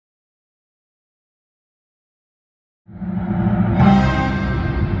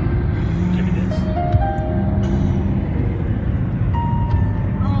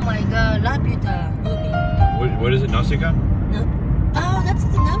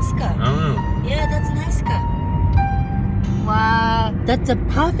car. Oh. Yeah, that's a nice car. Wow, that's a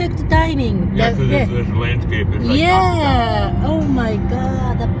perfect timing. Yeah, so this landscape is like yeah. Oh my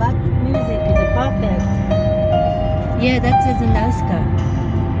god, the back music is perfect. Yeah, that's a nice car.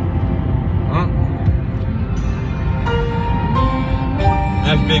 Huh?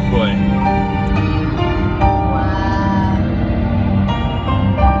 That's big boy. Wow.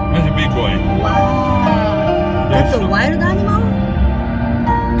 That's a big boy. Wow. That's a wild animal?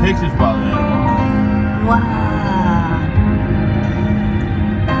 Texas wild animal. Wow.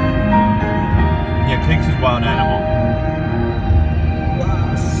 Yeah, Texas wild animal.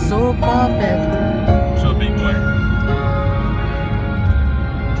 Wow, so perfect. So big boy.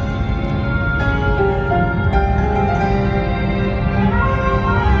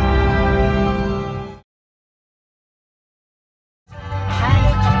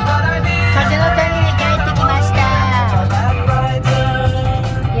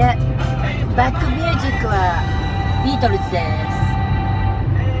 Yeah, back music はビートルズです。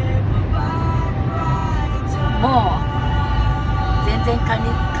もう全然風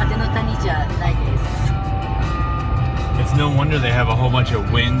の谷じゃないです。It's no wonder they have a whole bunch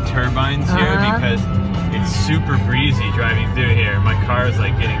of wind turbines here because it's super breezy driving through here. My car is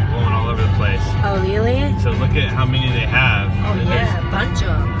like getting blown all over the place. Oh really? So look at how many they have. Oh yeah, a bunch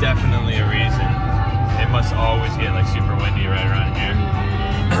of. Definitely a reason. It must always get like super windy right around here.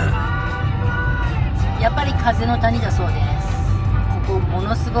 やっぱり風の谷だそうです。ここも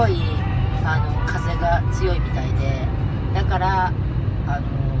のすごい風が強いみたいで、だからこ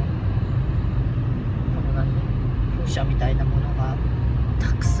の風車みたいなものが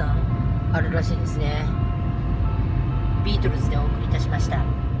たくさんあるらしいですね。ビートルズでお送りいたしました。